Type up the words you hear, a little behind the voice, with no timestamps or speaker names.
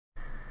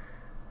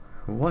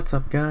What's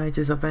up guys,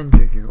 it's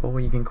Avenger here, or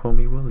you can call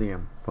me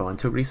William. Well,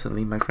 until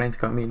recently my friends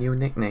got me a new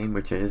nickname,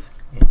 which is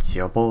It's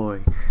Your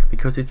Boy,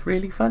 because it's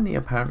really funny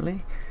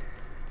apparently.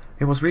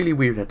 It was really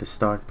weird at the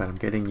start, but I'm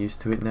getting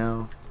used to it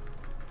now.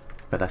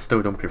 But I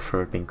still don't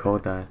prefer being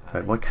called that,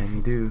 but what can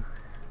you do?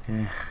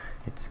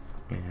 It's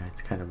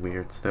kind of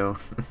weird still.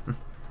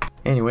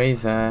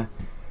 Anyways,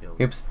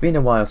 it's been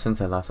a while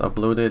since I last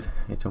uploaded.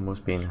 It's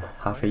almost been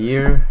half a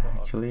year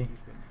actually.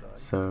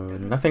 So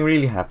nothing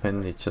really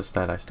happened, it's just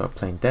that I stopped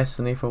playing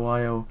Destiny for a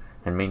while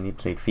and mainly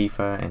played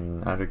FIFA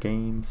and other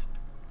games.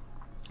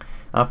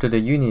 After the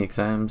uni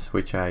exams,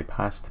 which I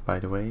passed by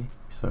the way,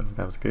 so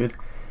that was good.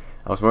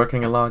 I was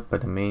working a lot,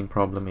 but the main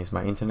problem is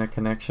my internet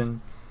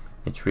connection.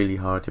 It's really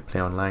hard to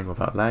play online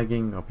without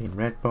lagging or being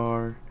red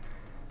bar.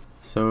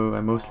 So I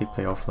mostly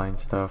play offline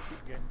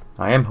stuff.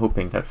 I am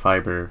hoping that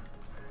fiber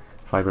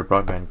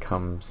broadband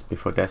comes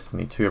before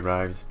Destiny 2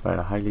 arrives, but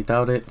I highly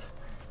doubt it.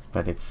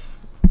 But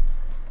it's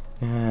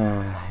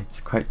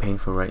quite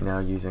painful right now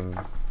using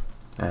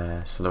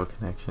slow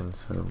connection,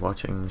 so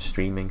watching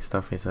streaming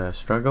stuff is a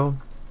struggle.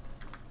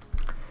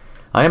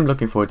 I am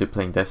looking forward to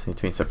playing Destiny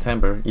 2 in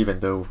September,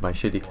 even though with my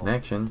shitty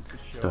connection,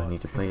 still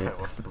need to play it.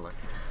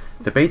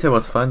 The beta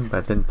was fun,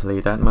 but didn't play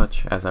that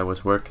much as I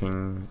was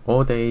working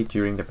all day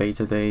during the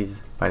beta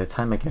days. By the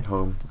time I get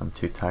home, I'm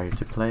too tired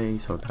to play,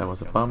 so that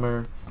was a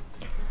bummer.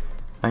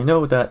 I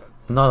know that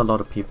not a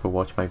lot of people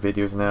watch my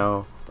videos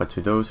now, but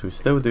to those who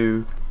still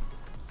do,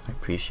 I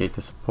appreciate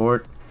the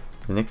support.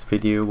 The next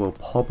video will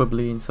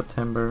probably in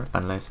September,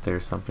 unless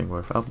there's something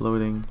worth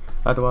uploading.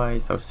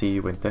 Otherwise, I'll see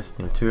you when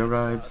Destiny 2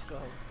 arrives.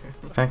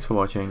 Thanks for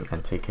watching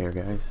and take care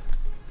guys.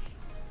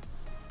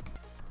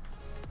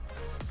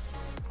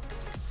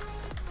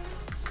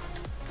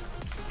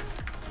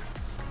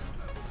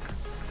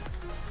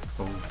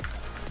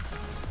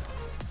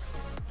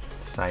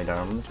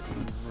 Sidearms.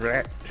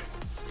 Wrecked.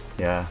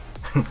 Yeah.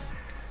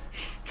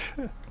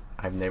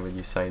 I've never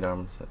used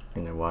sidearms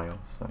in a while,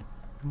 so.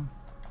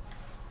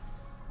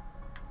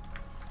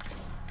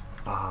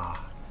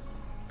 Ah.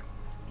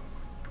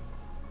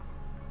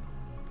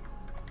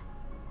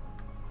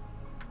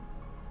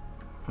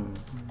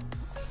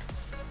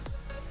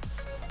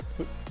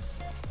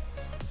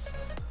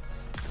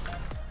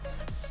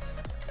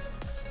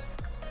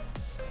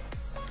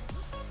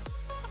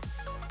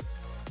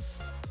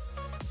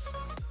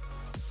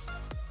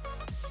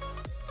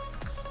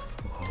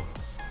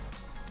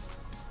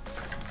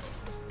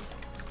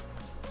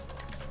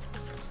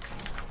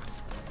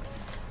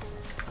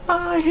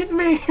 Ah, hit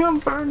me! I'm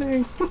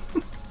burning! I'm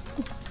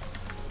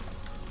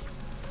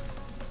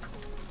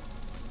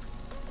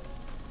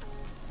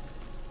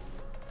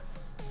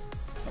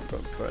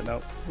going to burn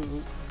out.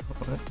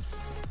 What?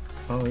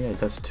 Oh yeah, it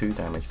does 2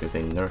 damage because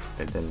they nerfed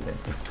it, didn't they?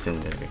 It's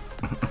in there.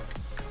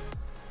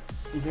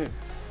 Yeah.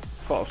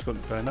 Thought I was going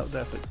to burn out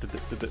there, but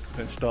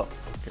didn't stop.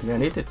 Okay. Yeah, I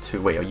needed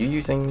to. Wait, are you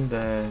using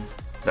the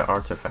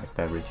artifact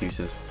that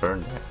reduces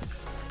burn damage?